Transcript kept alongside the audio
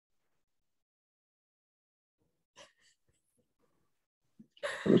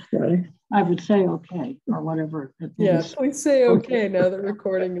Okay. I would say okay, or whatever. Yeah, please say okay now that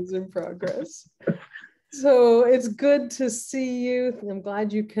recording is in progress. So it's good to see you. I'm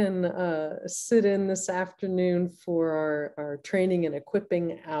glad you can sit in this afternoon for our training and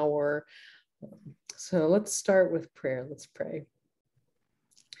equipping hour. So let's start with prayer. Let's pray.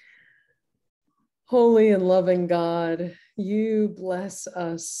 Holy and loving God, you bless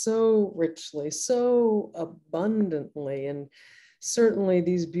us so richly, so abundantly, and certainly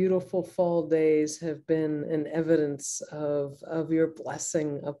these beautiful fall days have been an evidence of your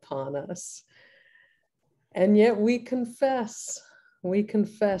blessing upon us. And yet we confess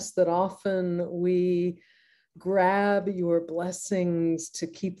that often we grab your blessings to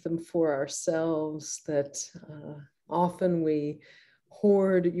keep them for ourselves, that often we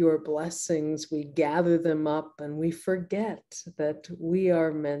hoard your blessings, we gather them up, and we forget that we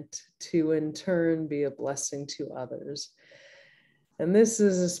are meant to in turn be a blessing to others. And this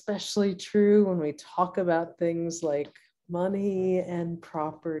is especially true when we talk about things like money and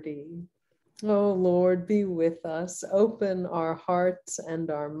property. Oh Lord, be with us, open our hearts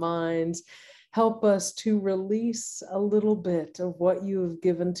and our minds, help us to release a little bit of what you have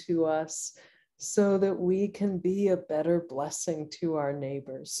given to us, so that we can be a better blessing to our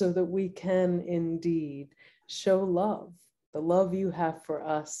neighbors, so that we can indeed show love, the love you have for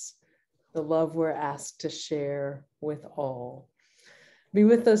us, the love we're asked to share with all. Be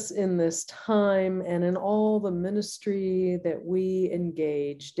with us in this time and in all the ministry that we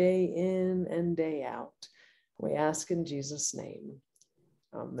engage day in and day out. We ask in Jesus' name.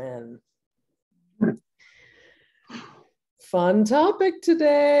 Amen. Fun topic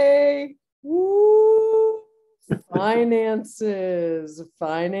today. Woo! Finances,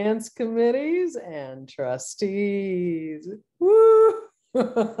 finance committees, and trustees. Woo!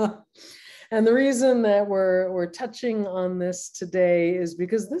 And the reason that we're touching on this today is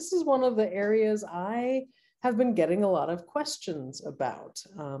because this is one of the areas I have been getting a lot of questions about.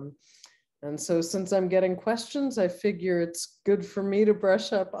 And so since I'm getting questions, I figure it's good for me to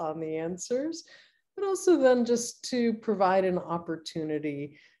brush up on the answers, but also then just to provide an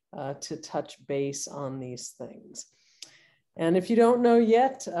opportunity to touch base on these things. And if you don't know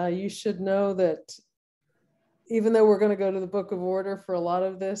yet, you should know that even though we're going to go to the Book of Order for a lot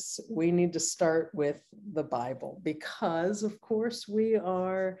of this, we need to start with the Bible, because of course we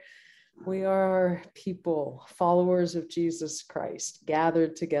are people, followers of Jesus Christ,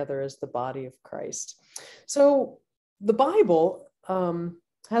 gathered together as the body of Christ. So the Bible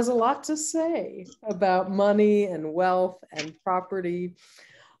has a lot to say about money and wealth and property.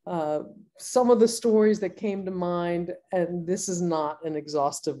 Some of the stories that came to mind, and this is not an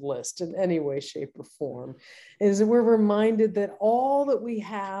exhaustive list in any way, shape, or form, is that we're reminded that all that we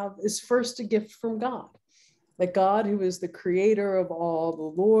have is first a gift from God. That God, who is the creator of all,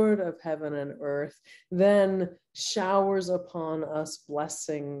 the Lord of heaven and earth, then showers upon us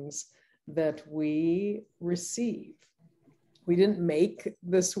blessings that we receive. We didn't make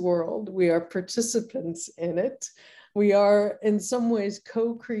this world. We are participants in it. We are in some ways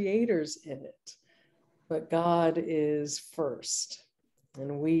co-creators in it, but God is first,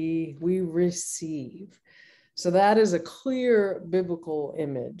 and we receive. So that is a clear biblical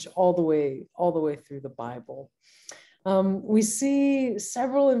image all the way through the Bible. We see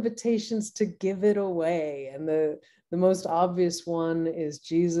several invitations to give it away, and the most obvious one is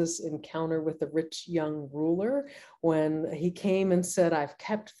Jesus' encounter with the rich young ruler when he came and said, "I've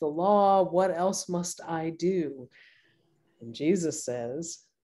kept the law. What else must I do?" And Jesus says,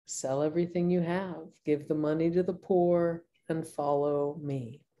 "Sell everything you have, give the money to the poor, and follow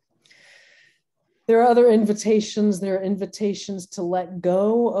me." There are other invitations. There are invitations to let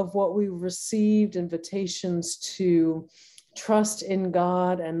go of what we received, invitations to trust in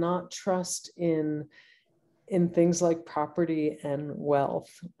God and not trust in things like property and wealth.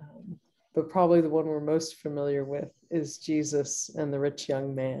 But probably the one we're most familiar with is Jesus and the rich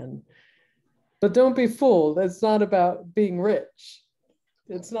young man. But don't be fooled. It's not about being rich.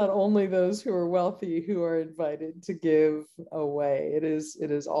 It's not only those who are wealthy who are invited to give away. It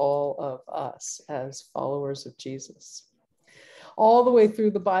is all of us as followers of Jesus. All the way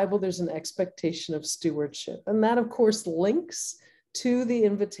through the Bible, there's an expectation of stewardship. And that, of course, links to the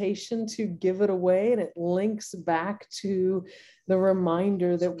invitation to give it away. And it links back to the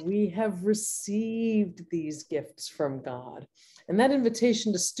reminder that we have received these gifts from God. And that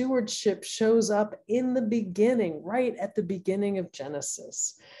invitation to stewardship shows up in the beginning, right at the beginning of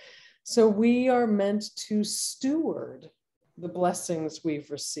Genesis. So we are meant to steward the blessings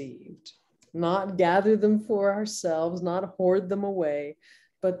we've received, not gather them for ourselves, not hoard them away,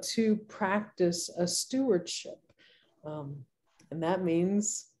 but to practice a stewardship. And that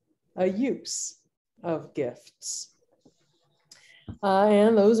means a use of gifts.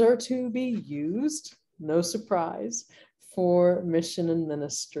 And those are to be used, no surprise, for mission and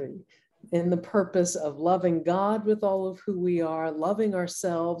ministry in the purpose of loving God with all of who we are, loving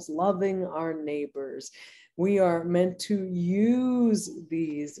ourselves, loving our neighbors. We are meant to use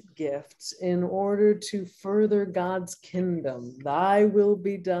these gifts in order to further God's kingdom. Thy will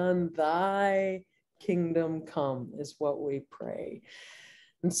be done, thy kingdom come is what we pray.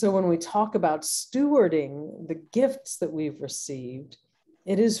 And so when we talk about stewarding the gifts that we've received,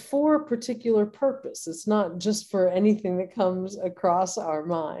 it is for a particular purpose. It's not just for anything that comes across our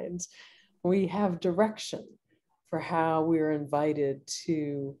minds. We have direction for how we're invited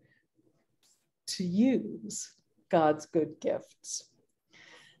to use God's good gifts.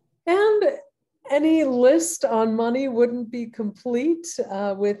 And any list on money wouldn't be complete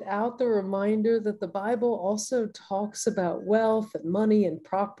without the reminder that the Bible also talks about wealth and money and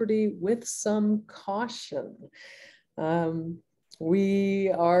property with some caution.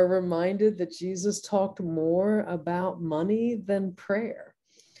 We are reminded that Jesus talked more about money than prayer.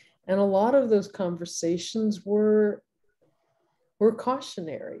 And a lot of those conversations were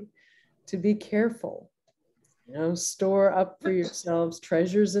cautionary to be careful. Store up for yourselves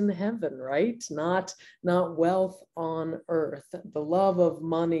treasures in heaven, right? Not wealth on earth. The love of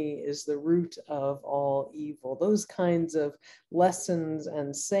money is the root of all evil. Those kinds of lessons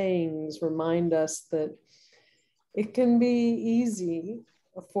and sayings remind us that it can be easy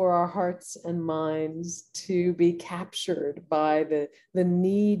for our hearts and minds to be captured by the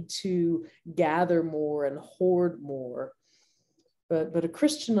need to gather more and hoard more. But a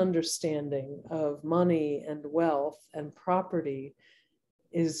Christian understanding of money and wealth and property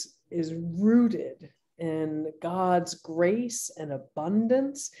is rooted in God's grace and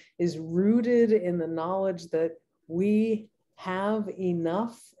abundance, is rooted in the knowledge that we have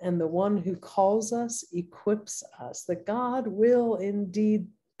enough, and the one who calls us equips us, that God will indeed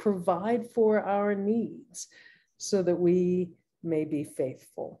provide for our needs so that we may be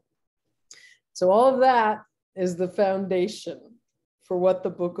faithful. So all of that is the foundation for what the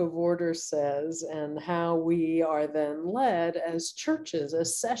Book of Order says and how we are then led as churches,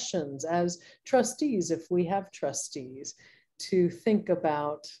 as sessions, as trustees, if we have trustees, to think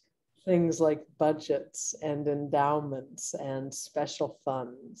about things like budgets and endowments and special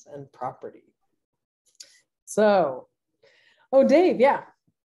funds and property. So, oh, Dave, yeah.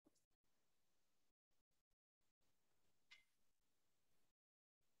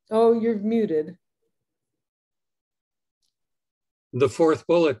 Oh, you're muted. The fourth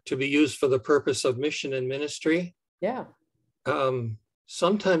bullet, to be used for the purpose of mission and ministry. Yeah.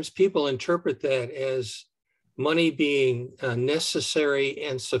 Sometimes people interpret that as money being necessary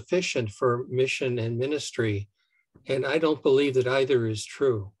and sufficient for mission and ministry. And I don't believe that either is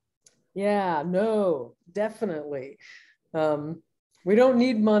true. Yeah, no, definitely. We don't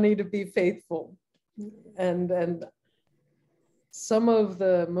need money to be faithful. And some of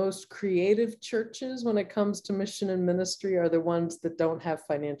the most creative churches when it comes to mission and ministry are the ones that don't have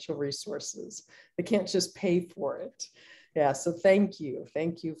financial resources. They can't just pay for it. Yeah, so thank you.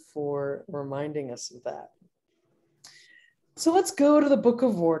 Thank you for reminding us of that. So let's go to the Book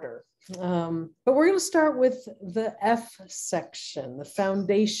of Order. But we're going to start with the F section, the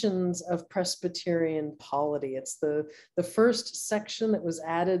foundations of Presbyterian polity. It's the first section that was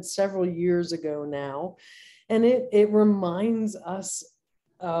added several years ago now. And it reminds us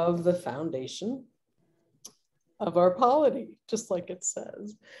of the foundation of our polity, just like it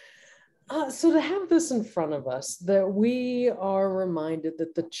says. So to have this in front of us, that we are reminded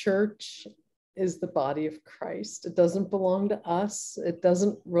that the church is the body of Christ. It doesn't belong to us. It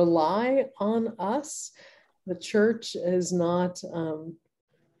doesn't rely on us. The church is not on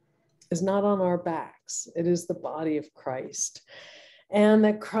our backs. It is the body of Christ. And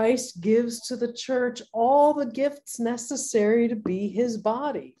that Christ gives to the church all the gifts necessary to be his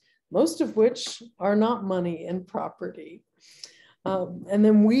body, most of which are not money and property. And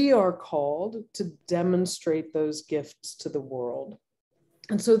then we are called to demonstrate those gifts to the world.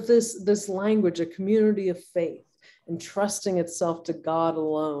 And so this language, a community of faith, entrusting itself to God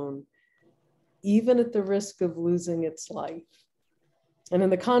alone, even at the risk of losing its life. And in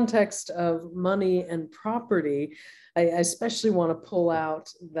the context of money and property, I especially want to pull out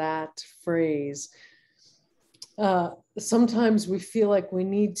that phrase. Sometimes we feel like we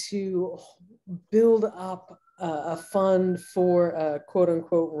need to build up a fund for a quote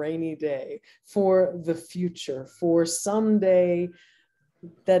unquote rainy day, for the future, for someday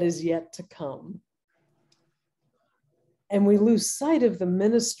that is yet to come. And we lose sight of the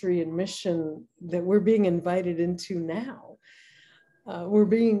ministry and mission that we're being invited into now.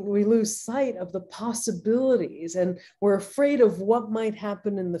 we lose sight of the possibilities, and we're afraid of what might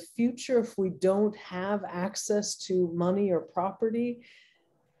happen in the future if we don't have access to money or property,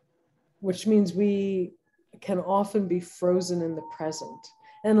 which means we can often be frozen in the present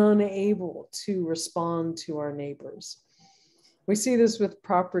and unable to respond to our neighbors. We see this with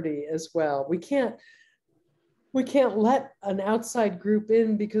property as well. We can't let an outside group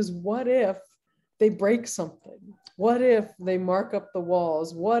in, because what if they break something? What if they mark up the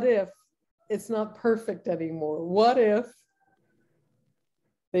walls? What if it's not perfect anymore? What if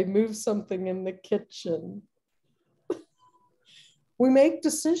they move something in the kitchen? We make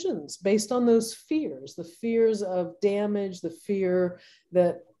decisions based on those fears, the fears of damage, the fear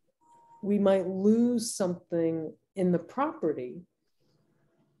that we might lose something in the property,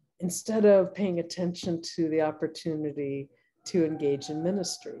 instead of paying attention to the opportunity to engage in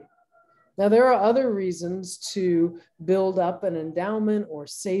ministry. Now, there are other reasons to build up an endowment or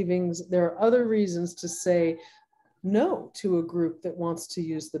savings. There are other reasons to say no to a group that wants to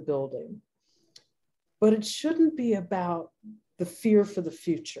use the building. But it shouldn't be about the fear for the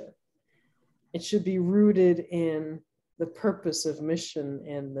future. It should be rooted in the purpose of mission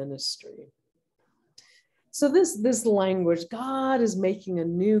and ministry. So this language, God is making a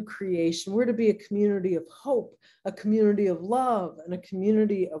new creation. We're to be a community of hope, a community of love, and a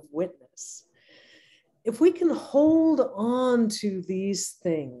community of witness. If we can hold on to these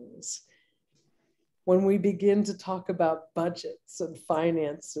things when we begin to talk about budgets and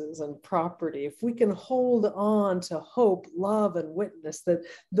finances and property, if we can hold on to hope, love, and witness, that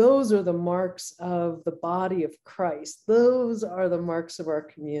those are the marks of the body of Christ, those are the marks of our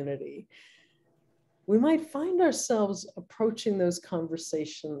community, we might find ourselves approaching those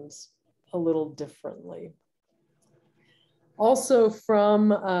conversations a little differently. Also,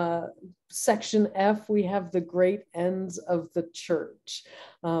 from section F, we have the great ends of the church.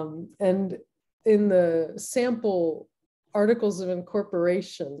 And in the sample articles of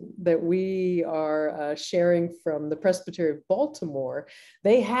incorporation that we are sharing from the Presbytery of Baltimore,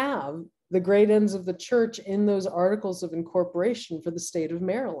 they have the great ends of the church in those articles of incorporation for the state of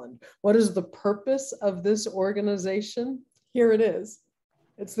Maryland. What is the purpose of this organization? Here it is.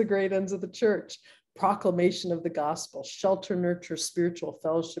 It's the great ends of the church. Proclamation of the gospel, shelter, nurture, spiritual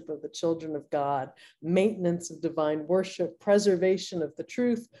fellowship of the children of God, maintenance of divine worship, preservation of the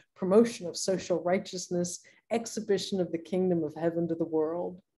truth, promotion of social righteousness, exhibition of the kingdom of heaven to the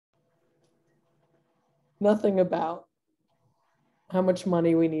world. Nothing about how much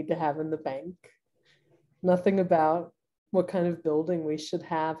money we need to have in the bank. Nothing about what kind of building we should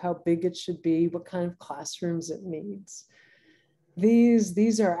have, how big it should be, what kind of classrooms it needs.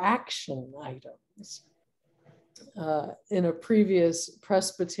 These are action items. In a previous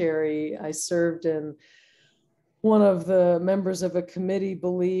presbytery I served in, one of the members of a committee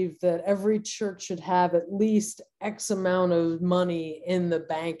believed that every church should have at least X amount of money in the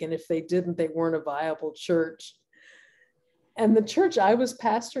bank, and if they didn't, they weren't a viable church. And the church I was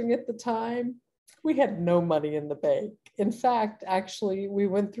pastoring at the time, we had no money in the bank. In fact, actually, we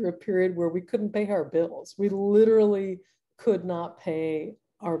went through a period where we couldn't pay our bills. We literally could not pay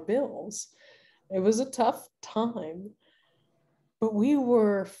our bills. It was a tough time, but we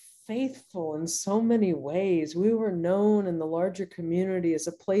were faithful in so many ways. We were known in the larger community as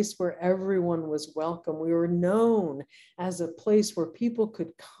a place where everyone was welcome. We were known as a place where people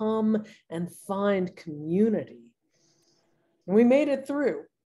could come and find community. We made it through.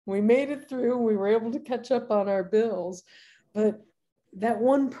 We were able to catch up on our bills. But that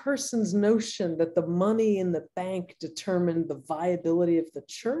one person's notion that the money in the bank determined the viability of the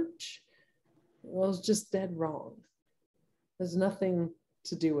church, well, it's just dead wrong. There's nothing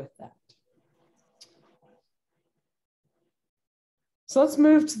to do with that. So let's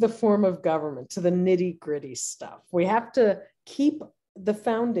move to the form of government, to the nitty-gritty stuff. We have to keep the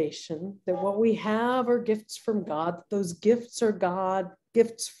foundation that what we have are gifts from God. Those gifts are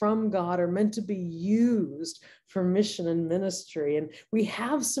gifts from God, are meant to be used for mission and ministry. And we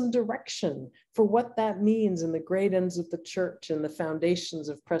have some direction for what that means in the great ends of the church and the foundations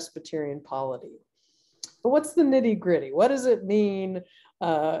of Presbyterian polity. But what's the nitty-gritty? What does it mean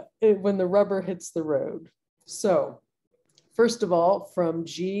when the rubber hits the road? So, first of all, from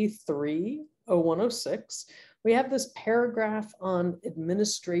G3-0106, we have this paragraph on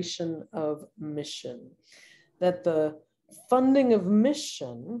administration of mission, that the funding of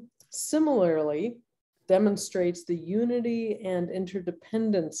mission similarly demonstrates the unity and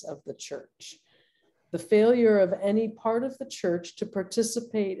interdependence of the church. The failure of any part of the church to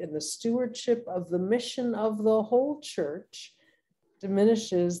participate in the stewardship of the mission of the whole church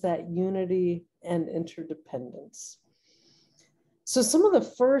diminishes that unity and interdependence. So some of the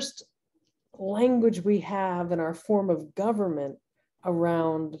first language we have in our form of government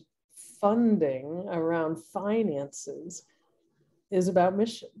around funding, around finances, is about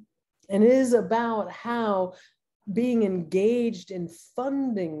mission, and is about how being engaged in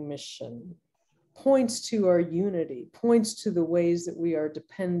funding mission points to our unity, points to the ways that we are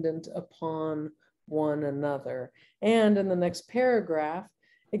dependent upon one another. And in the next paragraph,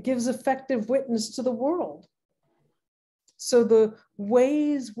 it gives effective witness to the world. So the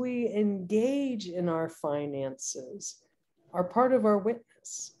ways we engage in our finances are part of our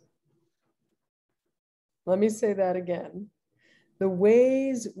witness. Let me say that again. The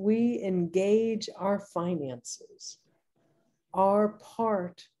ways we engage our finances are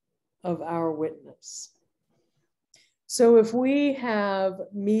part of our witness. So if we have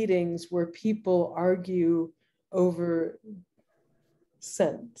meetings where people argue over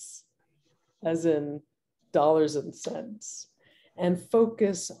cents, as in dollars and cents, and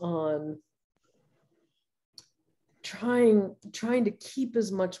focus on trying to keep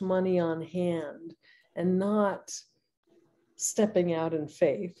as much money on hand and not stepping out in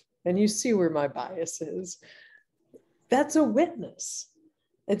faith, and you see where my bias is, that's a witness.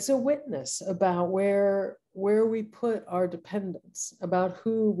 It's a witness about where we put our dependence, about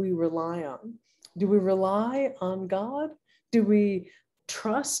who we rely on. Do we rely on God? Do we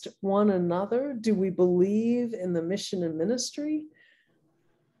trust one another? Do we believe in the mission and ministry?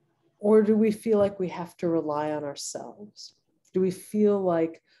 Or do we feel like we have to rely on ourselves? Do we feel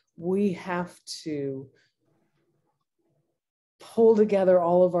like we have to pull together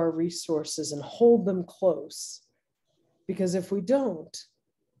all of our resources and hold them close? Because if we don't,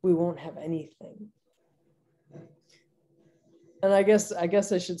 we won't have anything. And I guess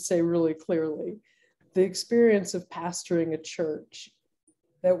I should say really clearly, the experience of pastoring a church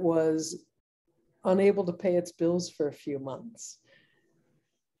that was unable to pay its bills for a few months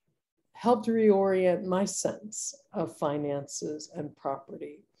helped reorient my sense of finances and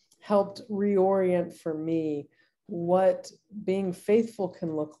property, helped reorient for me what being faithful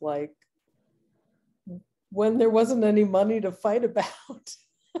can look like when there wasn't any money to fight about.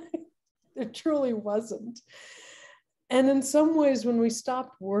 There truly wasn't. And in some ways, when we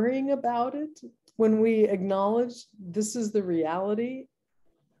stopped worrying about it, when we acknowledged this is the reality,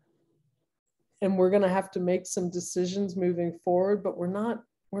 and we're going to have to make some decisions moving forward, but we're not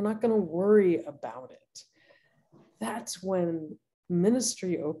going to worry about it. That's when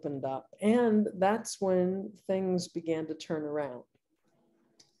ministry opened up, and that's when things began to turn around.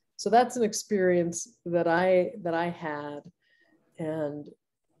 So that's an experience that I had, and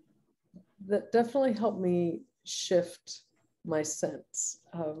that definitely helped me shift my sense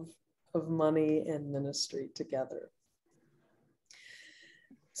of money and ministry together.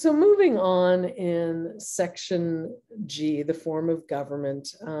 So moving on in section G, the form of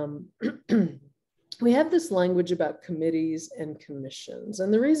government, we have this language about committees and commissions.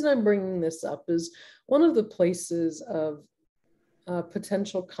 And the reason I'm bringing this up is one of the places of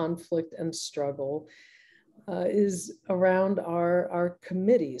potential conflict and struggle is around our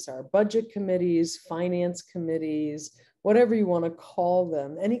committees, our budget committees, finance committees, whatever you want to call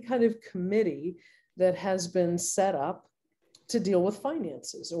them, any kind of committee that has been set up to deal with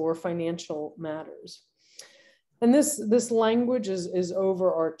finances or financial matters. And this language is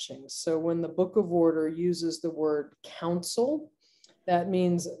overarching. So when the Book of Order uses the word council, that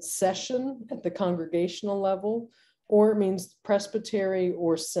means session at the congregational level, or it means presbytery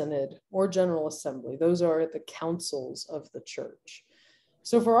or synod or general assembly. Those are the councils of the church.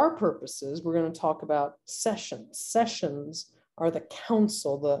 So for our purposes, we're going to talk about sessions. Sessions are the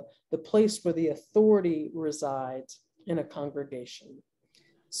council, the place where the authority resides in a congregation.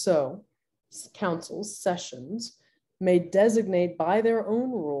 So councils, sessions, may designate by their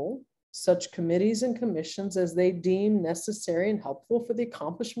own rule such committees and commissions as they deem necessary and helpful for the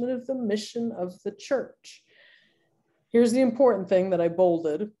accomplishment of the mission of the church. Here's the important thing that I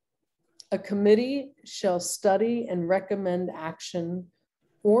bolded. A committee shall study and recommend action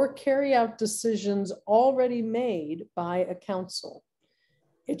or carry out decisions already made by a council.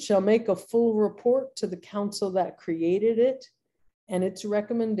 It shall make a full report to the council that created it, and its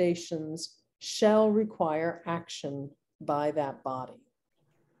recommendations shall require action by that body.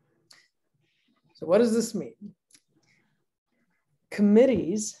 So what does this mean?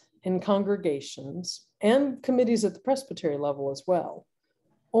 Committees in congregations and committees at the presbytery level as well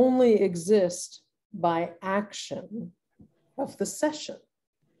only exist by action of the session.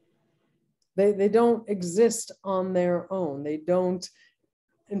 They don't exist on their own. They don't,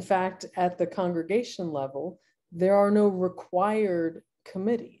 in fact, at the congregation level, there are no required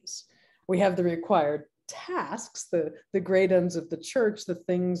committees. We have the required tasks, the great ends of the church, the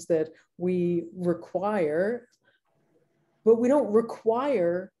things that we require, but we don't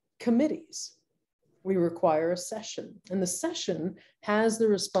require committees. We require a session, and the session has the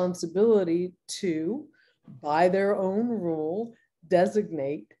responsibility to, by their own rule,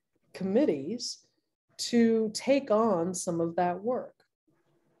 designate committees to take on some of that work.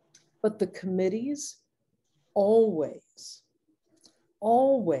 But the committees always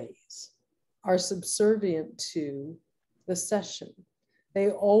are subservient to the session. They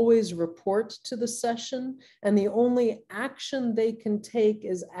always report to the session, and the only action they can take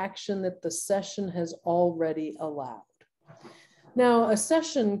is action that the session has already allowed. Now, a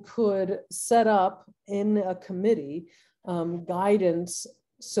session could set up in a committee guidance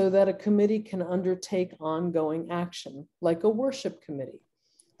so that a committee can undertake ongoing action, like a worship committee.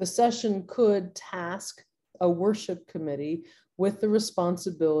 The session could task a worship committee with the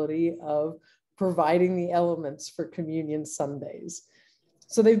responsibility of providing the elements for communion Sundays.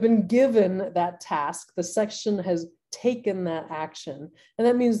 So they've been given that task. The session has taken that action. And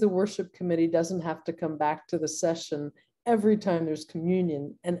that means the worship committee doesn't have to come back to the session every time there's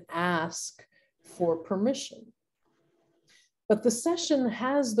communion and ask for permission. But the session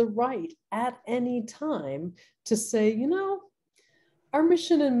has the right at any time to say, you know, our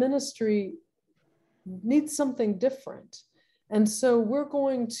mission and ministry needs something different. And so we're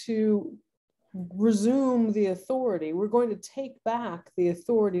going to resume the authority. We're going to take back the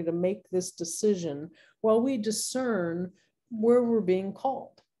authority to make this decision while we discern where we're being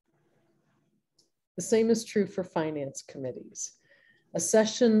called. The same is true for finance committees. A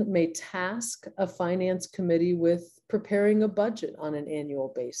session may task a finance committee with preparing a budget on an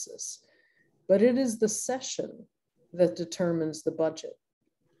annual basis, but it is the session that determines the budget.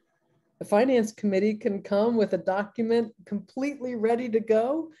 The finance committee can come with a document completely ready to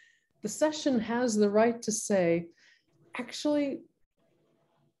go. The session has the right to say, actually,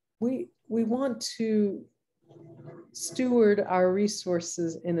 we want to steward our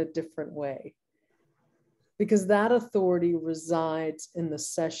resources in a different way, because that authority resides in the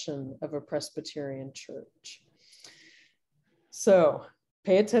session of a Presbyterian church. So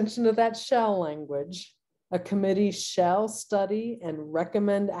pay attention to that shall language. A committee shall study and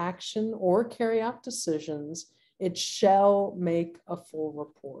recommend action or carry out decisions. It shall make a full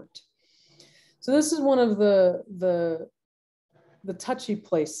report. So this is one of the touchy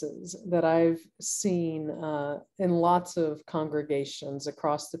places that I've seen in lots of congregations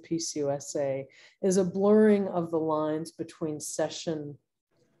across the PCUSA, is a blurring of the lines between session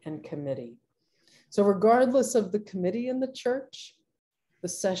and committee. So regardless of the committee in the church, the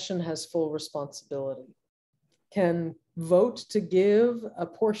session has full responsibility, can vote to give a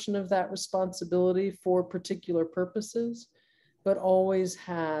portion of that responsibility for particular purposes, but always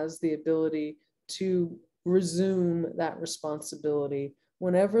has the ability to resume that responsibility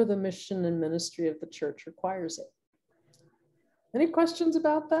whenever the mission and ministry of the church requires it. Any questions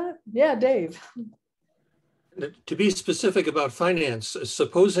about that? Yeah, Dave. To be specific about finance,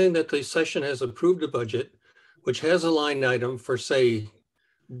 supposing that the session has approved a budget, which has a line item for, say,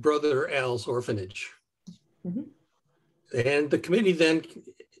 Brother Al's orphanage. Mm-hmm. And the committee then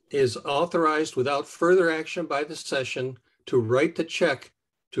is authorized without further action by the session to write the check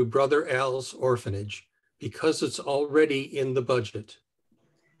to Brother Al's orphanage because it's already in the budget,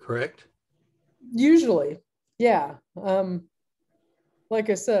 correct? Usually, yeah. Like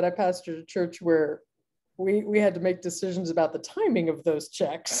I said, I pastored a church where we had to make decisions about the timing of those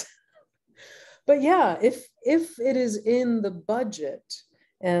checks. But yeah, if it is in the budget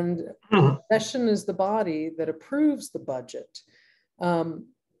and the session is the body that approves the budget,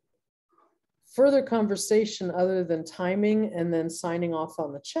 further conversation other than timing and then signing off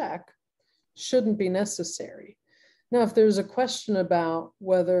on the check shouldn't be necessary. Now, if there's a question about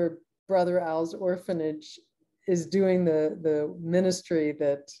whether Brother Al's orphanage is doing the ministry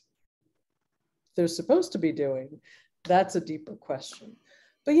that they're supposed to be doing, that's a deeper question.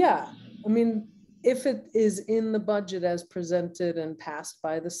 But yeah, I mean, if it is in the budget as presented and passed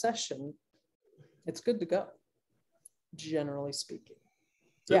by the session, it's good to go, generally speaking.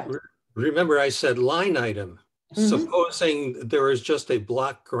 Yeah. Remember, I said line item. Mm-hmm. Supposing there is just a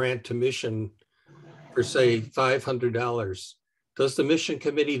block grant to mission for, say, $500, does the mission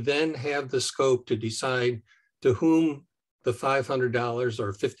committee then have the scope to decide to whom the $500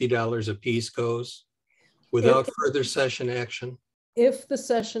 or $50 a piece goes without further session action? If the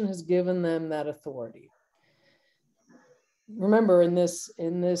session has given them that authority. Remember, in this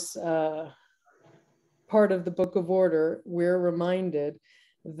part of the Book of Order, we're reminded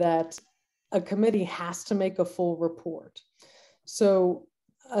that a committee has to make a full report. So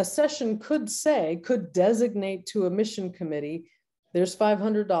a session could designate to a mission committee, there's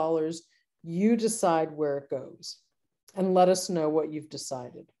 $500, you decide where it goes and let us know what you've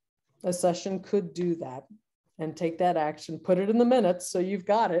decided. A session could do that and take that action, put it in the minutes so you've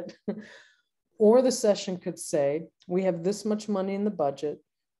got it. Or the session could say, we have this much money in the budget.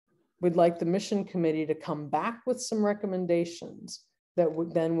 We'd like the mission committee to come back with some recommendations that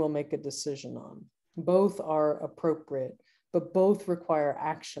then we'll make a decision on. Both are appropriate, but both require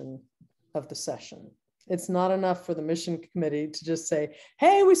action of the session. It's not enough for the mission committee to just say,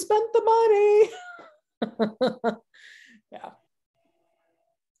 hey, we spent the money. Yeah.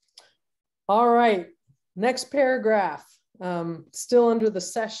 All right, next paragraph, still under the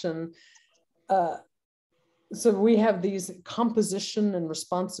session. So we have these composition and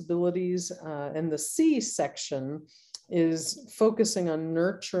responsibilities, and the C section is focusing on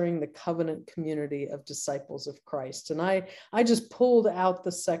nurturing the covenant community of disciples of Christ. And I just pulled out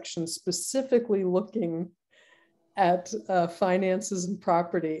the section specifically looking at finances and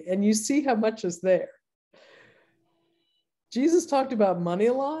property, and you see how much is there. Jesus talked about money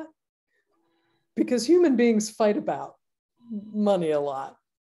a lot because human beings fight about money a lot.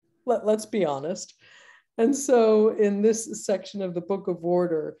 Let's be honest. And so in this section of the Book of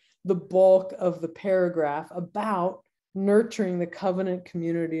Order, the bulk of the paragraph about nurturing the covenant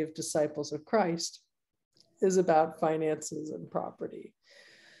community of disciples of Christ is about finances and property.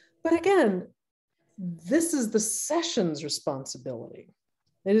 But again, this is the session's responsibility.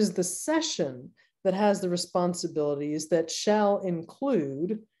 It is the session that has the responsibilities that shall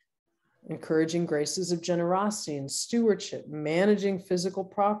include encouraging graces of generosity and stewardship, managing physical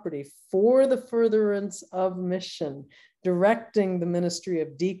property for the furtherance of mission, directing the ministry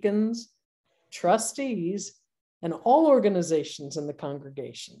of deacons, trustees, and all organizations in the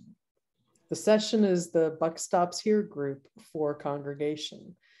congregation. The session is the buck stops here group for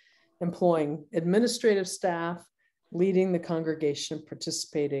congregation, employing administrative staff, leading the congregation,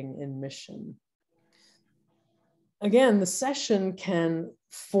 participating in mission. Again, the session can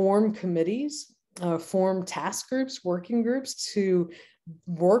form committees, form task groups, working groups to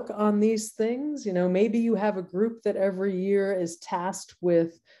work on these things. You know, maybe you have a group that every year is tasked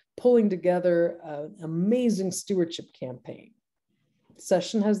with pulling together an amazing stewardship campaign. The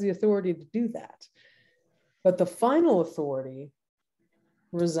session has the authority to do that. But the final authority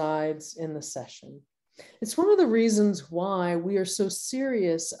resides in the session. It's one of the reasons why we are so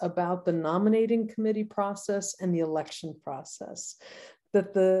serious about the nominating committee process and the election process.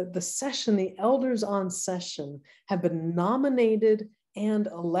 That the session, the elders on session, have been nominated and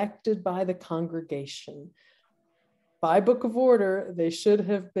elected by the congregation. By Book of Order, they should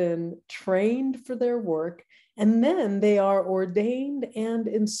have been trained for their work, and then they are ordained and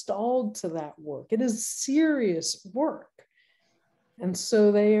installed to that work. It is serious work. And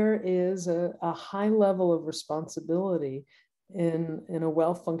so there is a high level of responsibility in a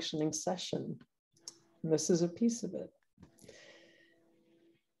well-functioning session. And this is a piece of it.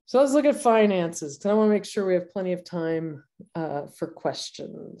 So let's look at finances, because I want to make sure we have plenty of time for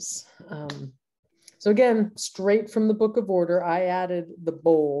questions. So again, straight from the Book of Order, I added the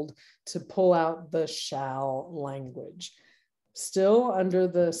bold to pull out the shall language. Still under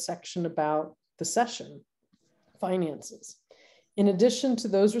the section about the session, finances. In addition to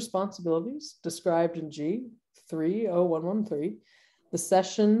those responsibilities described in G 30113, the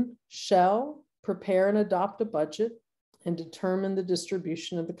session shall prepare and adopt a budget and determine the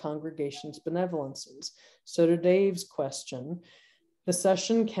distribution of the congregation's benevolences. So to Dave's question, the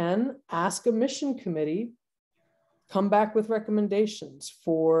session can ask a mission committee, come back with recommendations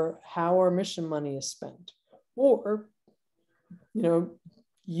for how our mission money is spent. Or,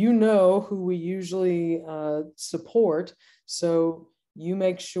 you know who we usually support, so you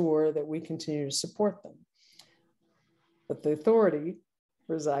make sure that we continue to support them. But the authority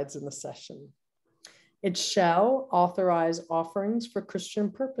resides in the session. It shall authorize offerings for Christian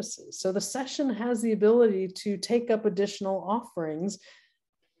purposes. So the session has the ability to take up additional offerings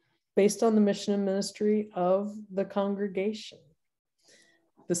based on the mission and ministry of the congregation.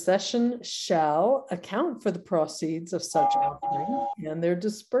 The session shall account for the proceeds of such offering and their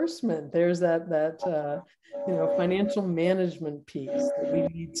disbursement. There's that financial management piece that we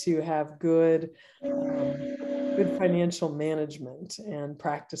need to have good financial management and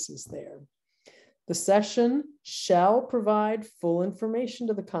practices there. The session shall provide full information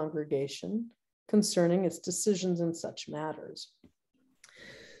to the congregation concerning its decisions in such matters.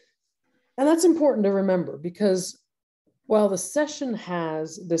 And that's important to remember, because while the session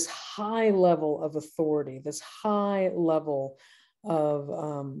has this high level of authority, this high level of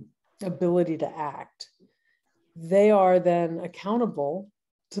ability to act, they are then accountable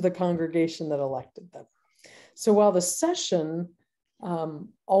to the congregation that elected them. So while the session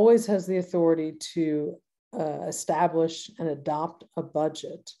always has the authority to establish and adopt a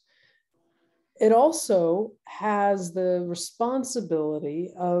budget, it also has the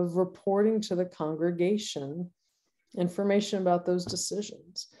responsibility of reporting to the congregation information about those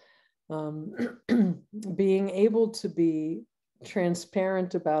decisions. Being able to be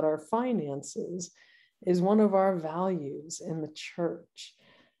transparent about our finances is one of our values in the church.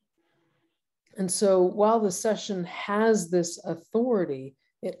 And so while the session has this authority,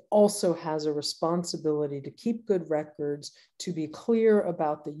 it also has a responsibility to keep good records, to be clear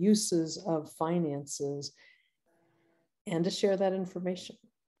about the uses of finances, and to share that information,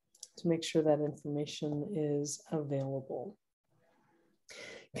 to make sure that information is available.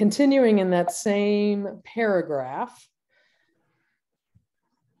 Continuing in that same paragraph,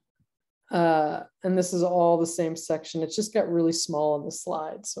 and this is all the same section. It just got really small on the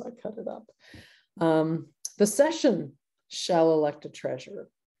slide, so I cut it up. The session shall elect a treasurer.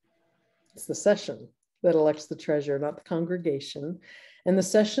 It's the session that elects the treasurer, not the congregation. And the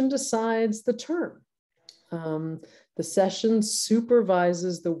session decides the term. The session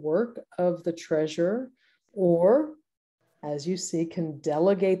supervises the work of the treasurer, or, as you see, can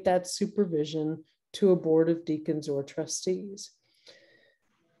delegate that supervision to a board of deacons or trustees.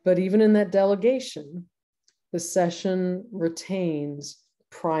 But even in that delegation, the session retains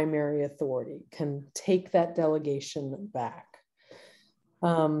primary authority, can take that delegation back.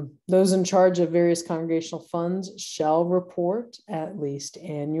 Those in charge of various congregational funds shall report at least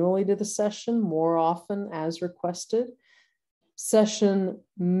annually to the session, more often as requested. Session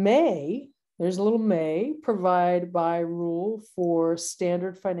may, there's a little may, provide by rule for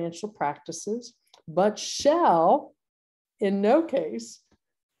standard financial practices, but shall, in no case,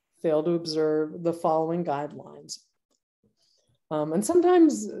 fail to observe the following guidelines. And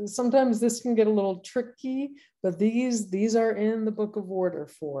sometimes this can get a little tricky, but these are in the Book of Order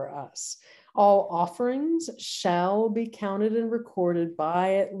for us. All offerings shall be counted and recorded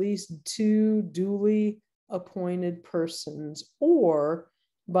by at least 2 duly appointed persons or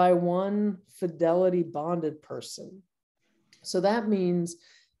by 1 fidelity bonded person. So that means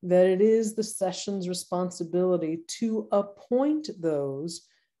that it is the session's responsibility to appoint those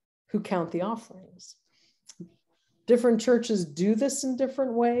who count the offerings. Different churches do this in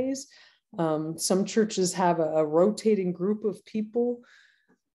different ways. Some churches have a rotating group of people,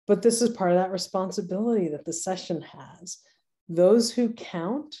 but this is part of that responsibility that the session has. Those who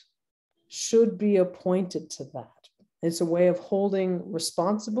count should be appointed to that. It's a way of holding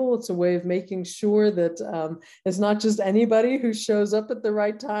responsible. It's a way of making sure that it's not just anybody who shows up at the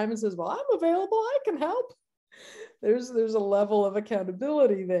right time and says, well, I'm available, I can help. There's a level of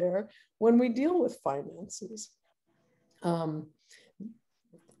accountability there when we deal with finances. The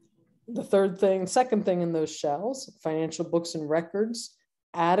second thing in those shells, financial books and records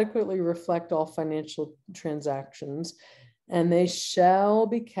adequately reflect all financial transactions, and they shall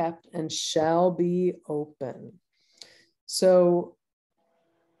be kept and shall be open. So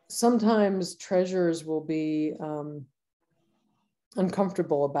sometimes treasurers will be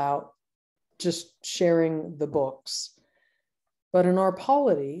uncomfortable about just sharing the books, but in our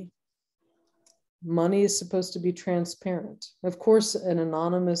polity, money is supposed to be transparent. Of course, an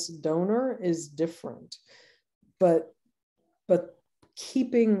anonymous donor is different, but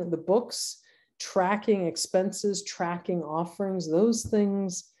keeping the books, tracking expenses, tracking offerings, those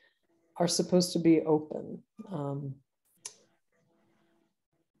things are supposed to be open.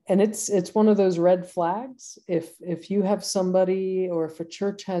 And it's one of those red flags. If you have somebody, or if a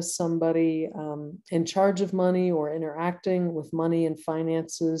church has somebody in charge of money or interacting with money and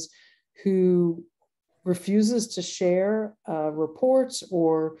finances who refuses to share reports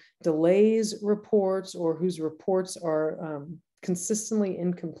or delays reports, or whose reports are consistently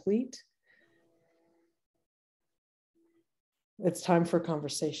incomplete, it's time for a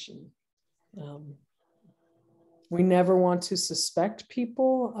conversation. We never want to suspect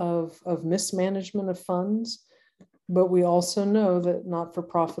people of mismanagement of funds, but we also know that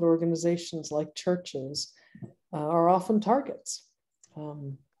not-for-profit organizations like churches are often targets.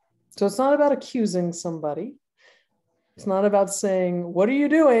 So it's not about accusing somebody. It's not about saying, what are you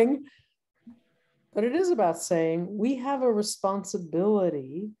doing? But it is about saying we have a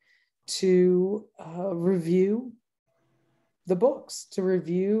responsibility to review the books, to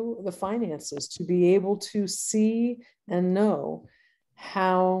review the finances, to be able to see and know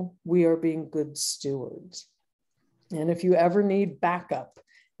how we are being good stewards. And if you ever need backup,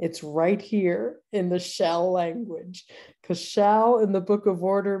 it's right here in the shall language, because shall in the Book of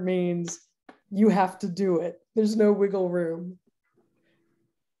Order means you have to do it. There's no wiggle room.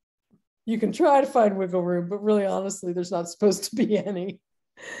 You can try to find wiggle room, but really, honestly, there's not supposed to be any.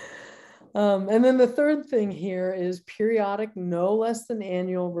 And then the third thing here is periodic, no less than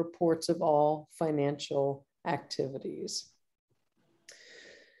annual reports of all financial activities.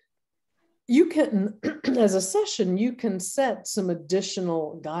 You can, as a session, you can set some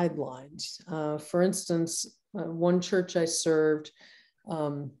additional guidelines. For instance, one church I served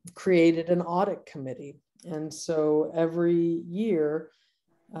created an audit committee. And so every year,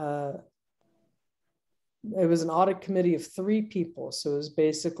 it was an audit committee of 3 people. So it was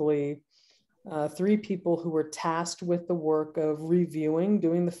basically 3 people who were tasked with the work of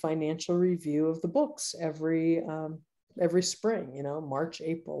doing the financial review of the books every spring, March,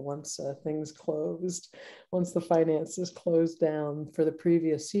 April, once things closed, once the finances closed down for the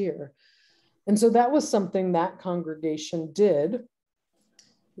previous year. And so that was something that congregation did.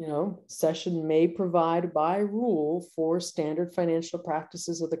 Session may provide by rule for standard financial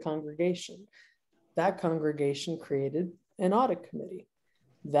practices of the congregation. That congregation created an audit committee.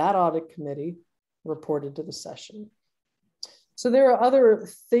 That audit committee reported to the session. So there are other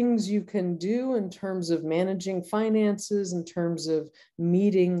things you can do in terms of managing finances, in terms of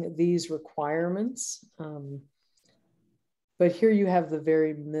meeting these requirements. But here you have the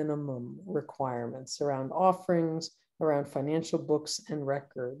very minimum requirements around offerings, around financial books and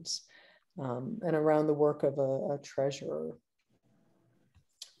records, and around the work of a treasurer.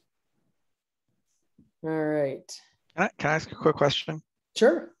 All right. Can I ask a quick question?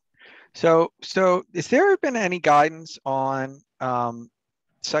 Sure. So has there been any guidance on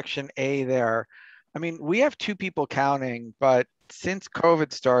section A there? I mean, we have 2 people counting, but since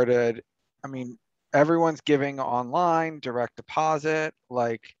COVID started, I mean, everyone's giving online, direct deposit,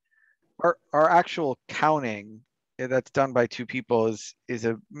 like our actual counting that's done by 2 people is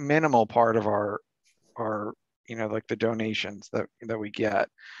a minimal part of our like the donations that we get.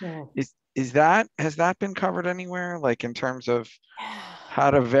 Yeah. Has that been covered anywhere, like in terms of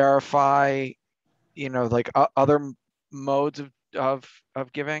how to verify, like other modes of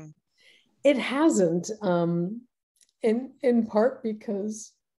giving? It hasn't, in part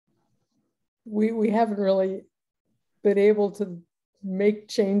because we haven't really been able to make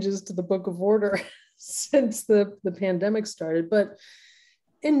changes to the Book of Order since the pandemic started. But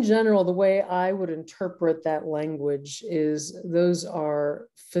in general, the way I would interpret that language is those are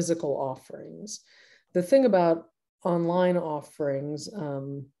physical offerings. The thing about online offerings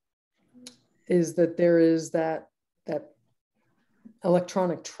is that there is that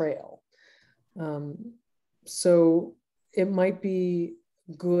electronic trail. So it might be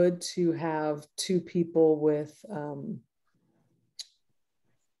good to have 2 people with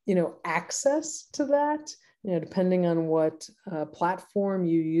access to that, depending on what platform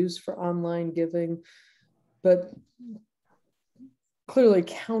you use for online giving. But clearly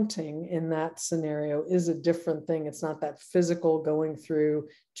counting in that scenario is a different thing. It's not that physical going through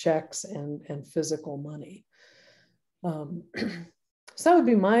checks and physical money. So that would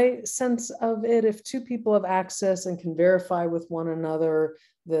be my sense of it. If 2 people have access and can verify with one another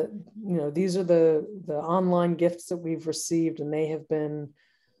that, these are the online gifts that we've received and they have been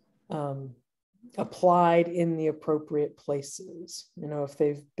applied in the appropriate places. If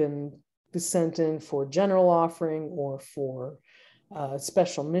they've been sent in for general offering or for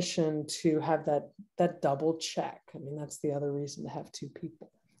special mission, to have that double check. I mean, that's the other reason to have 2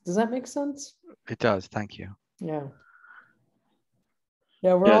 people. Does that make sense? It does. Thank you. Yeah.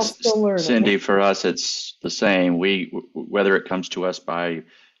 Yeah, we're all still learning. Cindy, for us, it's the same. Whether it comes to us by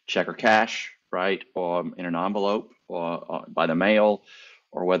check or cash, right, or in an envelope, or by the mail,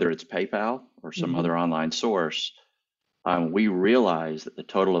 or whether it's PayPal or some other online source, we realize that the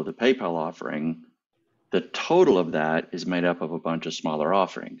total of the PayPal offering, the total of that is made up of a bunch of smaller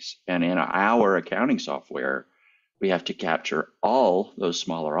offerings. And in our accounting software, we have to capture all those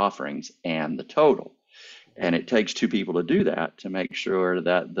smaller offerings and the total. And it takes 2 people to do that, to make sure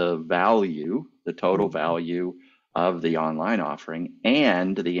that the total value of the online offering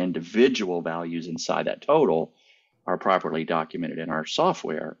and the individual values inside that total are properly documented in our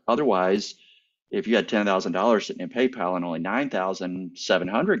software. Otherwise, if you had $10,000 sitting in PayPal and only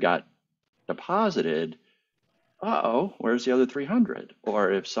 9,700 got deposited, where's the other 300?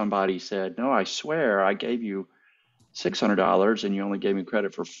 Or if somebody said, no, I swear I gave you $600 and you only gave me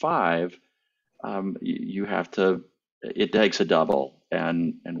credit for 5, you have to, it takes a double.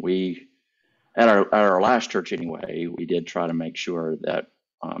 And we, at our last church anyway, we did try to make sure that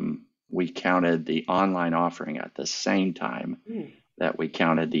we counted the online offering at the same time that we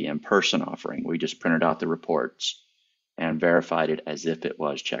counted the in-person offering. We just printed out the reports and verified it as if it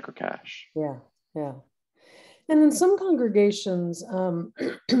was check or cash. Yeah. And in some congregations,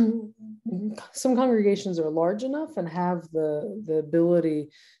 some congregations are large enough and have the ability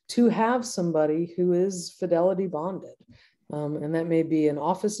to have somebody who is fidelity bonded. And that may be an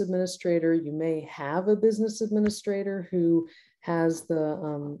office administrator. You may have a business administrator who has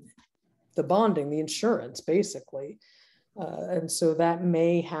the bonding, the insurance, basically. And so that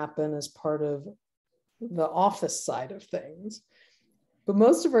may happen as part of the office side of things. But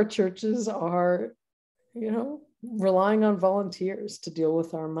most of our churches are, relying on volunteers to deal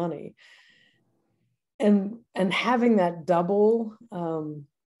with our money. And having that double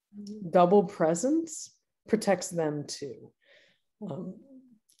presence protects them too.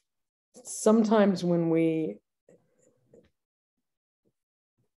 Sometimes when we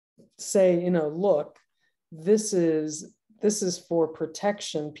say, look, this is for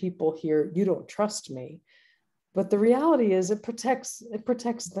protection, people hear, you don't trust me. But the reality is it protects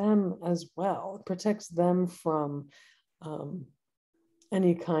them as well. It protects them from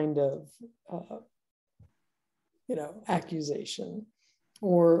any kind of accusation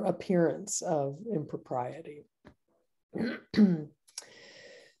or appearance of impropriety.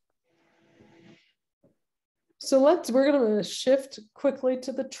 So we're going to shift quickly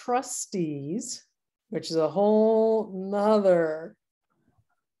to the trustees, which is a whole nother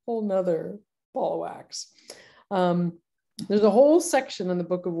ball of wax. There's a whole section in the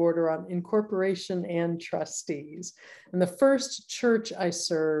Book of Order on incorporation and trustees. And the first church I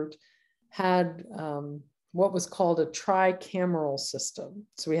served had what was called a tricameral system.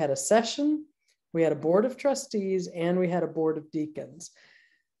 So we had a session, we had a board of trustees, and we had a board of deacons.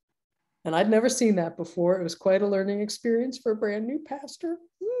 And I'd never seen that before. It was quite a learning experience for a brand new pastor.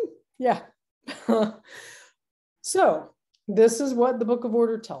 Yeah. So this is what the Book of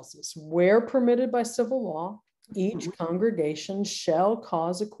Order tells us. Where permitted by civil law, each congregation shall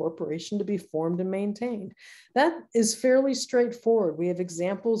cause a corporation to be formed and maintained. That is fairly straightforward. We have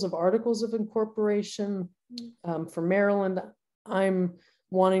examples of articles of incorporation for Maryland. I'm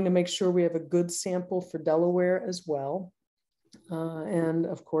wanting to make sure we have a good sample for Delaware as well. And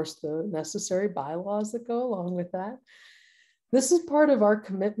of course, the necessary bylaws that go along with that. This is part of our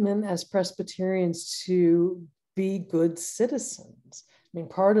commitment as Presbyterians to be good citizens. I mean,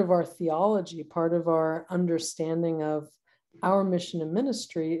 part of our theology, part of our understanding of our mission and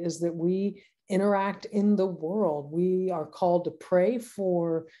ministry is that we interact in the world. We are called to pray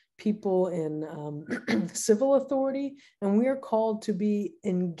for people in civil authority, and we are called to be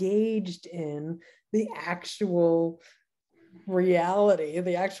engaged in the actual reality,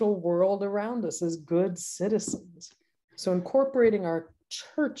 the actual world around us as good citizens. So incorporating our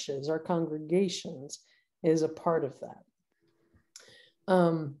churches, our congregations, is a part of that.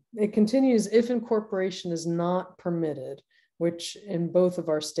 It continues, if incorporation is not permitted, which in both of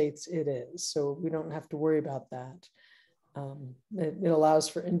our states it is, so we don't have to worry about that. It allows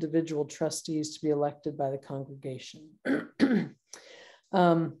for individual trustees to be elected by the congregation.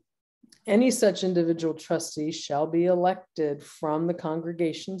 Any such individual trustee shall be elected from the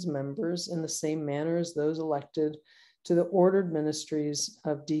congregation's members in the same manner as those elected to the ordered ministries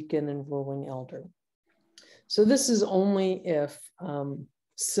of deacon and ruling elder. So this is only if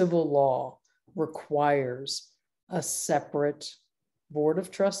civil law requires a separate board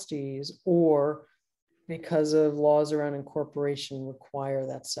of trustees, or because of laws around incorporation require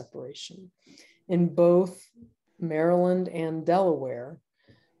that separation. In both Maryland and Delaware,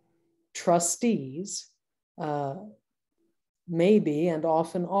 trustees may be and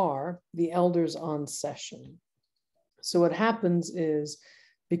often are the elders on session. So what happens is,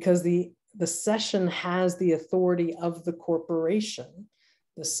 because the session has the authority of the corporation,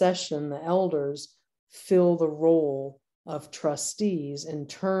 the session, the elders fill the role of trustees in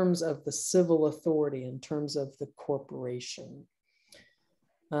terms of the civil authority, in terms of the corporation.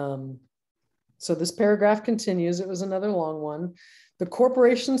 So this paragraph continues. It was another long one. The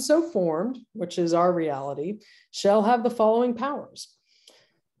corporation so formed, which is our reality, shall have the following powers.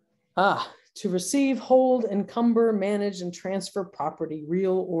 To receive, hold, encumber, manage, and transfer property,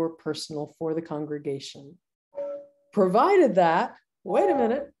 real or personal, for the congregation. Provided that, wait a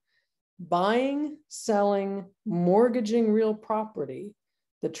minute, buying, selling, mortgaging real property,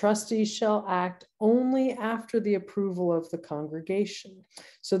 the trustees shall act only after the approval of the congregation.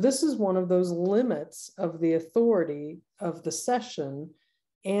 So this is one of those limits of the authority of the session,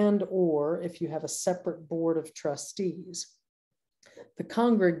 and or if you have a separate board of trustees. The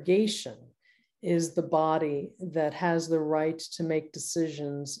congregation is the body that has the right to make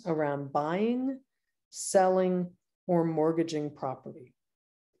decisions around buying, selling, or mortgaging property.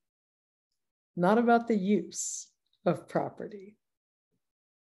 Not about the use of property.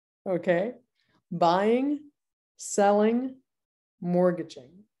 Okay? Buying, selling, mortgaging.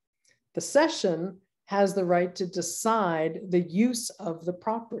 The session has the right to decide the use of the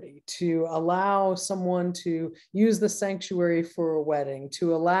property, to allow someone to use the sanctuary for a wedding,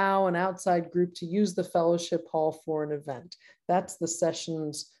 to allow an outside group to use the fellowship hall for an event. That's the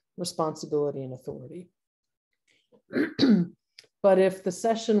session's responsibility and authority. But if the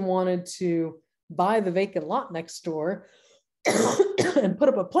session wanted to buy the vacant lot next door and put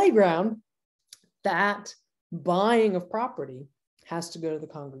up a playground, that buying of property has to go to the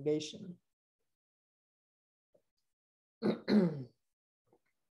congregation.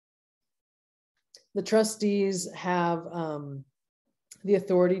 The trustees have the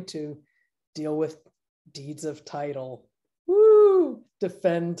authority to deal with deeds of title. Woo!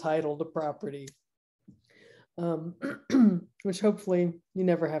 Defend title to property, which hopefully you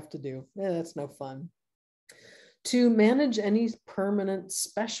never have to do. That's no fun. To manage any permanent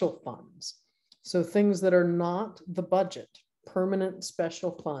special funds. So things that are not the budget, permanent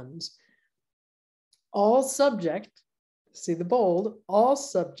special funds, all subject, see the bold, all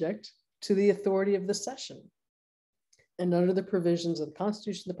subject to the authority of the session. And under the provisions of the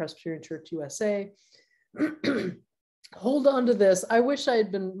Constitution of the Presbyterian Church USA, hold on to this. I wish I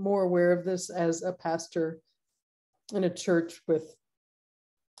had been more aware of this as a pastor in a church with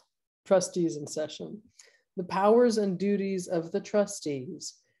trustees in session. The powers and duties of the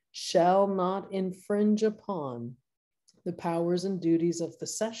trustees shall not infringe upon the powers and duties of the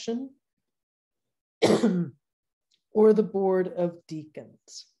session or the board of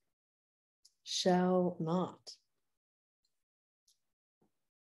deacons. Shall not.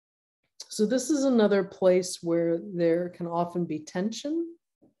 So this is another place where there can often be tension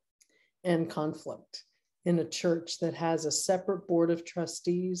and conflict in a church that has a separate board of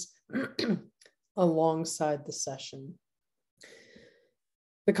trustees alongside the session.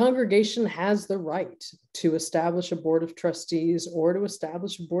 The congregation has the right to establish a board of trustees or to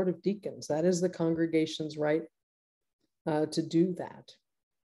establish a board of deacons. That is the congregation's right to do that.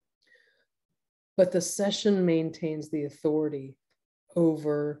 But the session maintains the authority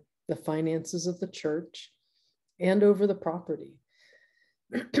over the finances of the church and over the property.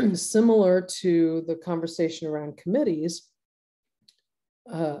 Similar to the conversation around committees,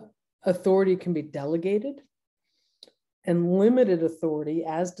 authority can be delegated, and limited authority,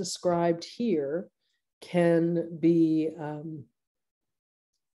 as described here, can be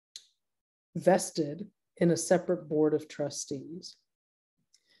vested in a separate board of trustees.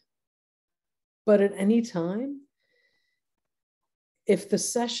 But at any time, if the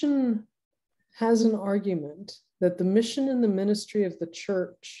session has an argument that the mission and the ministry of the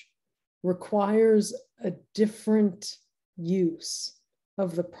church requires a different use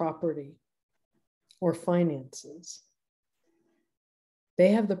of the property or finances, they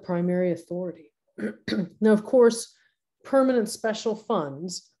have the primary authority. Now, of course, permanent special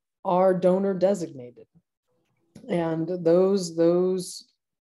funds are donor designated, and those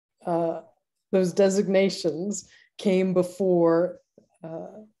designations came before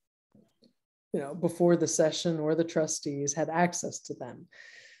before the session or the trustees had access to them.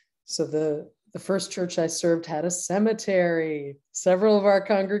 So the first church I served had a cemetery. Several of our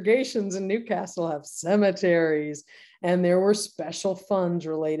congregations in Newcastle have cemeteries, and there were special funds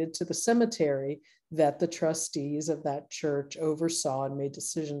related to the cemetery that the trustees of that church oversaw and made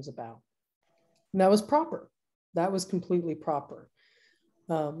decisions about. And that was proper. That was completely proper.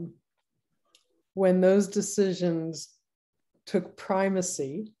 When those decisions took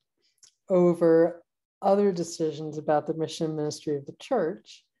primacy over other decisions about the mission and ministry of the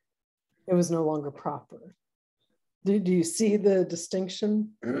church, it was no longer proper. Do you see the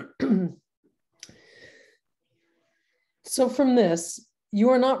distinction? So from this, you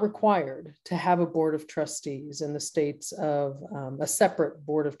are not required to have a board of trustees in the states of a separate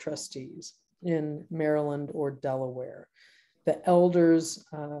board of trustees in Maryland or Delaware. The elders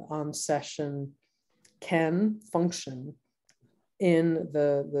on session can function in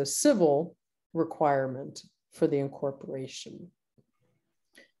the civil requirement for the incorporation.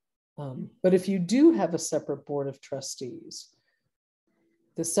 But if you do have a separate board of trustees,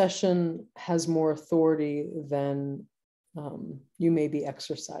 the session has more authority than you may be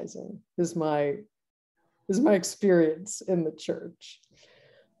exercising, is my experience in the church.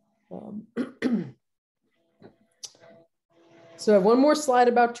 So I have one more slide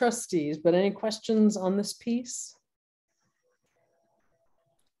about trustees, but any questions on this piece?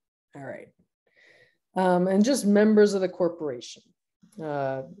 All right. And just members of the corporation,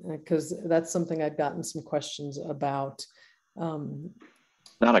 because that's something I'd gotten some questions about.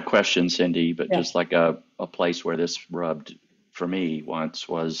 Not a question, Cindy, but just like a place where this rubbed for me once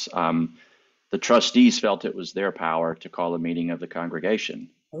was the trustees felt it was their power to call a meeting of the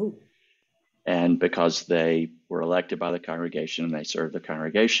congregation. Oh. And because they were elected by the congregation and they served the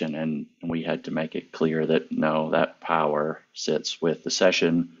congregation, and we had to make it clear that no, that power sits with the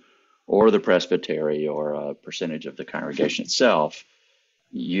session or the presbytery or a percentage of the congregation itself.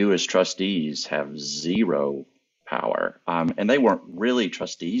 You as trustees have zero power. And they weren't really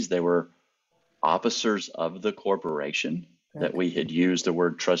trustees, they were officers of the corporation that we had used the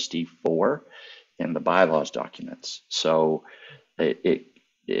word trustee for in the bylaws documents. So it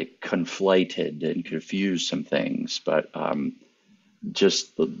conflated and confused some things, but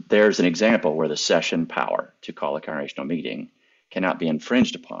just there's an example where the session power to call a congregational meeting cannot be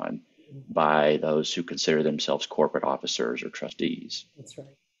infringed upon by those who consider themselves corporate officers or trustees. That's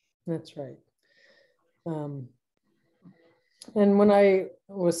right. That's right. And when I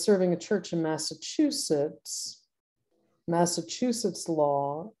was serving a church in Massachusetts, Massachusetts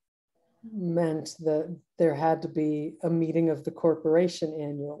law meant that there had to be a meeting of the corporation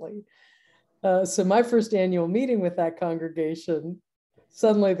annually. So my first annual meeting with that congregation,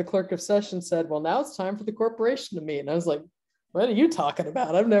 suddenly the clerk of session said, well, now it's time for the corporation to meet. And I was like, what are you talking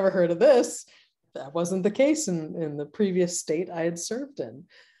about? I've never heard of this. That wasn't the case in the previous state I had served in.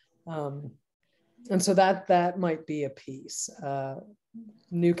 And so that might be a piece.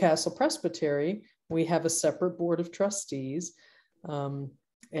 Newcastle Presbytery, we have a separate board of trustees.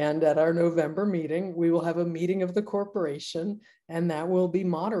 And at our November meeting, we will have a meeting of the corporation, and that will be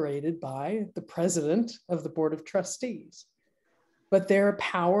moderated by the president of the board of trustees. But their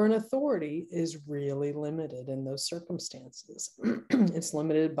power and authority is really limited in those circumstances. It's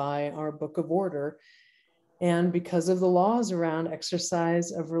limited by our book of order. And because of the laws around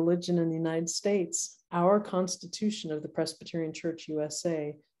exercise of religion in the United States, our Constitution of the Presbyterian Church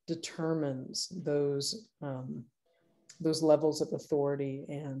USA determines those levels of authority.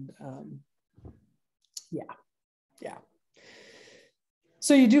 And yeah.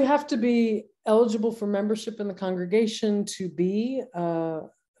 So you do have to be eligible for membership in the congregation to be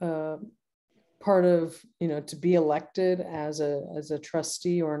part of, to be elected as a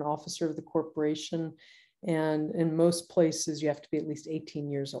trustee or an officer of the corporation. And in most places, you have to be at least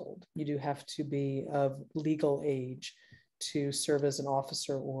 18 years old. You do have to be of legal age to serve as an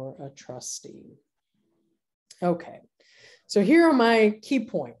officer or a trustee. Okay, so here are my key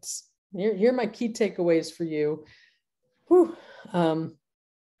points. Here are my key takeaways for you. Whew.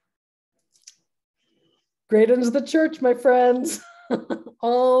 Great unto the church, my friends.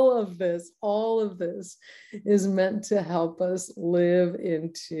 all of this is meant to help us live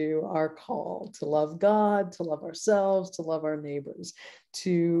into our call to love God, to love ourselves, to love our neighbors,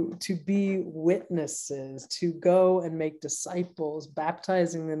 to be witnesses, to go and make disciples,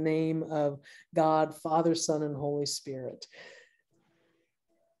 baptizing the name of God, Father, Son, and Holy Spirit.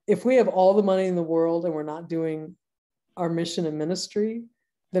 If we have all the money in the world and we're not doing our mission and ministry,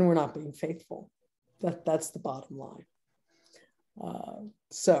 then we're not being faithful. That's the bottom line.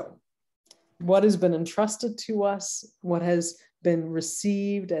 So what has been entrusted to us, what has been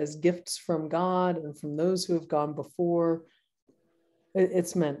received as gifts from God and from those who have gone before,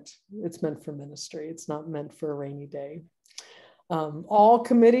 it's meant for ministry. It's not meant for a rainy day. All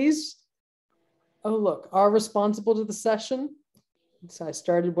committees, are responsible to the session. So I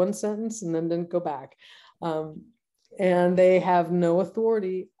started one sentence and then didn't go back. And they have no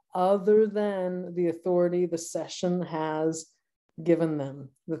authority other than the authority the session has given them,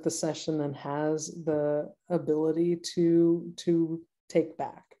 that the session then has the ability to take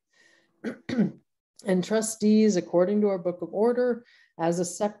back. And trustees, according to our book of order, as a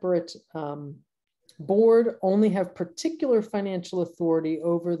separate board, only have particular financial authority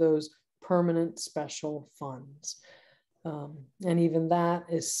over those permanent special funds. And even that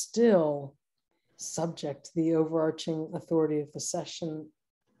is still subject to the overarching authority of the session,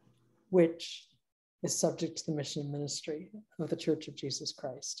 which is subject to the mission and ministry of the Church of Jesus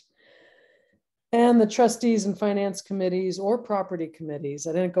Christ. And the trustees and finance committees or property committees,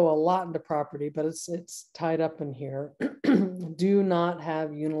 I didn't go a lot into property, but it's tied up in here, do not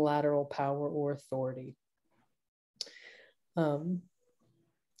have unilateral power or authority.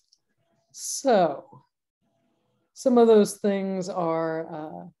 So some of those things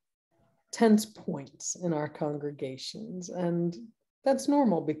are tense points in our congregations, and that's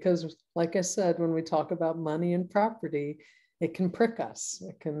normal because, like I said, when we talk about money and property, it can prick us.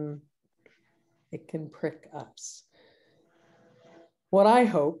 It can prick us. What I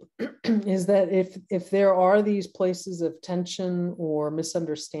hope is that if there are these places of tension or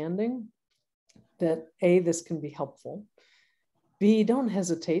misunderstanding, that A, this can be helpful. B, don't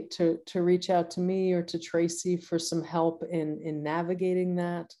hesitate to reach out to me or to Tracy for some help in navigating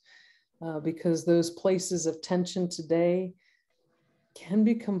that, because those places of tension today, can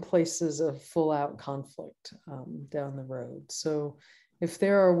become places of full out conflict down the road. So if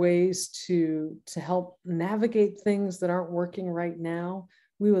there are ways to help navigate things that aren't working right now,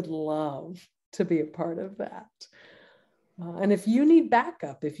 we would love to be a part of that. And if you need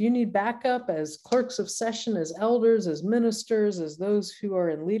backup as clerks of session, as elders, as ministers, as those who are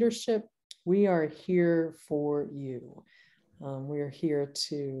in leadership, we are here for you. We are here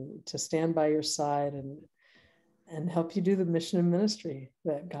to stand by your side and help you do the mission and ministry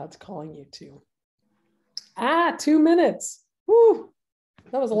that God's calling you to. 2 minutes. Woo,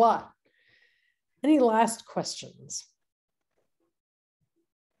 that was a lot. Any last questions?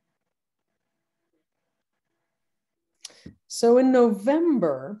 So in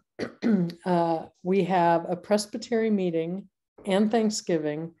November, we have a Presbytery meeting and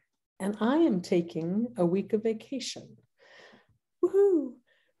Thanksgiving, and I am taking a week of vacation. Woohoo!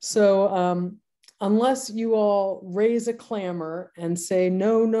 So unless you all raise a clamor and say,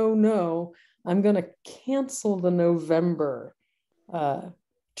 no, no, no, I'm going to cancel the November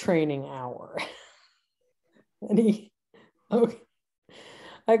training hour. Okay.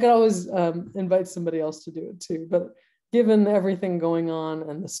 I could always invite somebody else to do it too, but given everything going on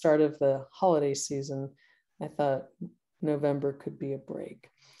and the start of the holiday season, I thought November could be a break.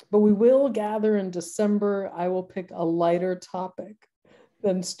 But we will gather in December. I will pick a lighter topic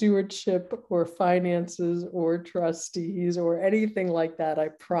than stewardship or finances or trustees or anything like that, I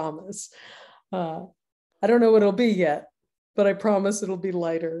promise. I don't know what it'll be yet, but I promise it'll be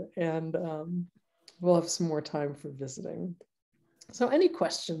lighter, and we'll have some more time for visiting. So any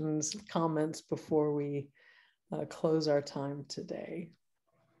questions, comments before we close our time today?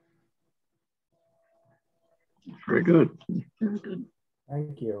 Very good. Very good.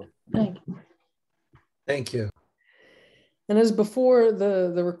 Thank you. Thank you. Thank you. And as before,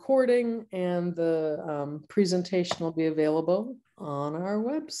 the recording and the presentation will be available on our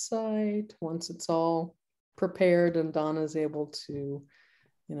website once it's all prepared and Donna's able to,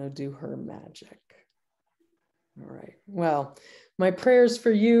 do her magic. All right. Well, my prayers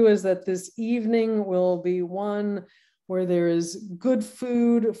for you is that this evening will be one where there is good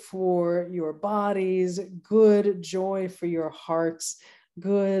food for your bodies, good joy for your hearts,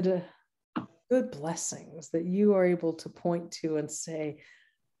 good blessings that you are able to point to and say,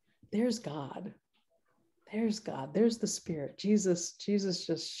 there's God. There's God. There's the Spirit. Jesus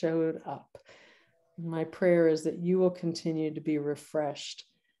just showed up. My prayer is that you will continue to be refreshed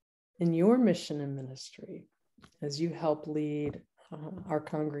in your mission and ministry as you help lead our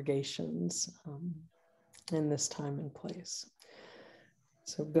congregations in this time and place.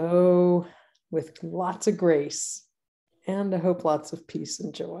 So go with lots of grace and I hope lots of peace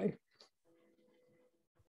and joy.